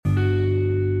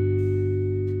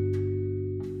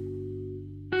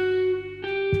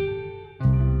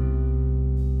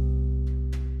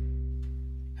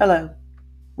Hello,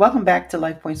 welcome back to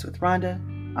Life Points with Rhonda.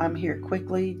 I'm here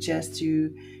quickly just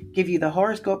to give you the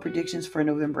horoscope predictions for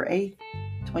November 8th,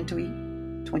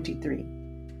 2023.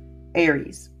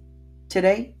 Aries,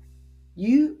 today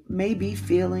you may be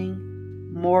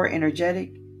feeling more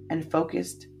energetic and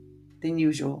focused than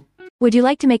usual. Would you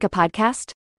like to make a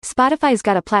podcast? Spotify's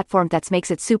got a platform that makes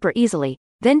it super easily,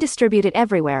 then distribute it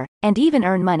everywhere, and even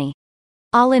earn money.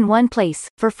 All in one place,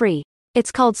 for free.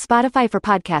 It's called Spotify for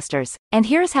Podcasters, and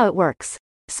here's how it works.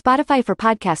 Spotify for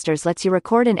Podcasters lets you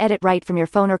record and edit right from your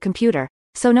phone or computer,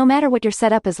 so no matter what your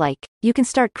setup is like, you can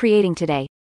start creating today.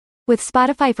 With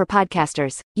Spotify for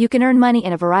Podcasters, you can earn money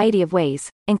in a variety of ways,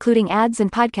 including ads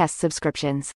and podcast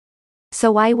subscriptions.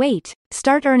 So why wait?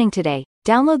 Start earning today.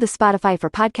 Download the Spotify for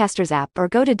Podcasters app or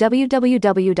go to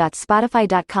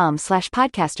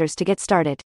www.spotify.com/podcasters to get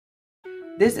started.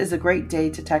 This is a great day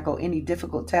to tackle any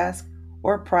difficult task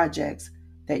or projects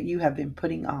that you have been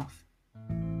putting off.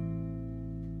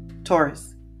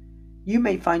 Taurus, you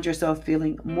may find yourself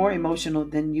feeling more emotional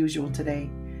than usual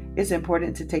today. It's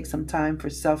important to take some time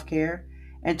for self-care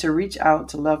and to reach out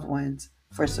to loved ones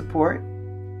for support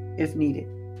if needed.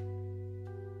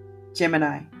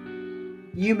 Gemini,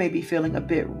 you may be feeling a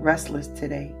bit restless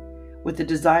today with the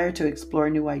desire to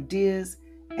explore new ideas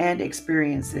and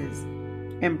experiences.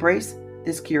 Embrace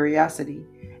this curiosity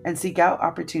and seek out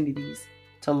opportunities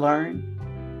to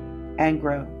learn and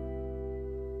grow.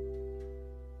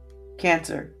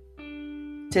 Cancer,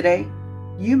 today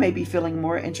you may be feeling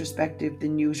more introspective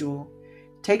than usual.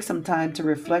 Take some time to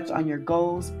reflect on your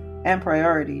goals and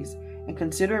priorities and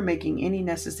consider making any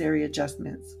necessary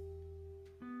adjustments.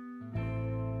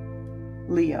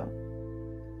 Leo,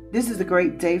 this is a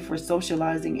great day for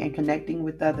socializing and connecting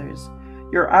with others.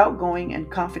 Your outgoing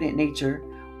and confident nature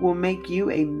will make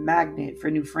you a magnet for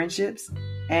new friendships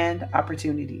and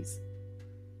opportunities.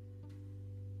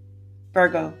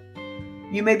 Virgo,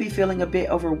 you may be feeling a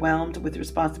bit overwhelmed with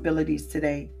responsibilities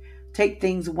today. Take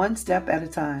things one step at a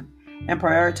time and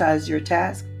prioritize your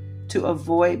task to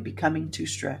avoid becoming too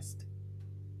stressed.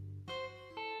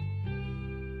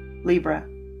 Libra,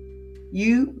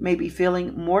 you may be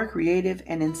feeling more creative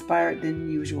and inspired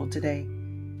than usual today.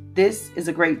 This is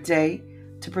a great day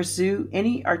to pursue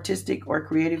any artistic or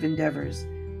creative endeavors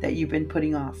that you've been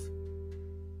putting off.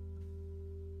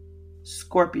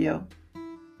 Scorpio,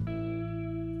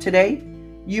 today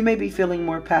you may be feeling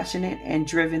more passionate and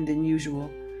driven than usual.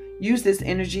 Use this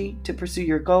energy to pursue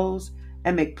your goals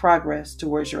and make progress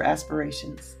towards your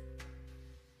aspirations.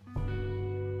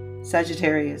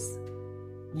 Sagittarius,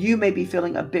 you may be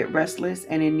feeling a bit restless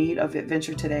and in need of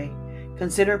adventure today.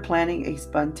 Consider planning a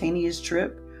spontaneous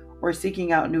trip or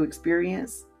seeking out new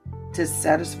experience to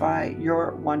satisfy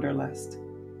your wanderlust.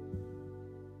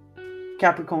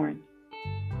 Capricorn,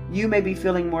 you may be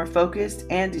feeling more focused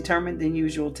and determined than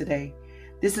usual today.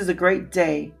 This is a great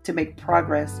day to make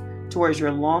progress towards your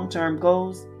long-term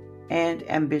goals and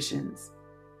ambitions.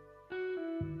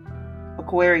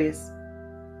 Aquarius,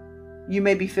 you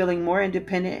may be feeling more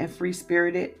independent and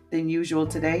free-spirited than usual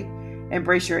today.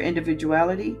 Embrace your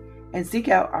individuality and seek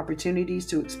out opportunities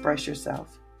to express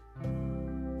yourself.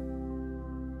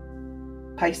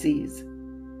 Pisces,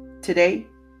 today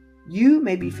you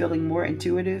may be feeling more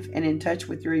intuitive and in touch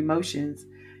with your emotions.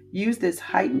 Use this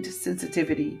heightened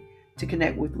sensitivity to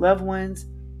connect with loved ones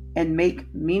and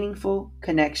make meaningful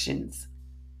connections.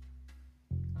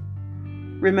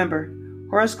 Remember,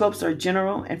 horoscopes are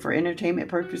general and for entertainment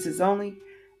purposes only.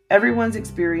 Everyone's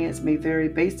experience may vary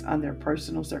based on their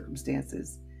personal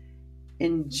circumstances.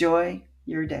 Enjoy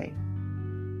your day.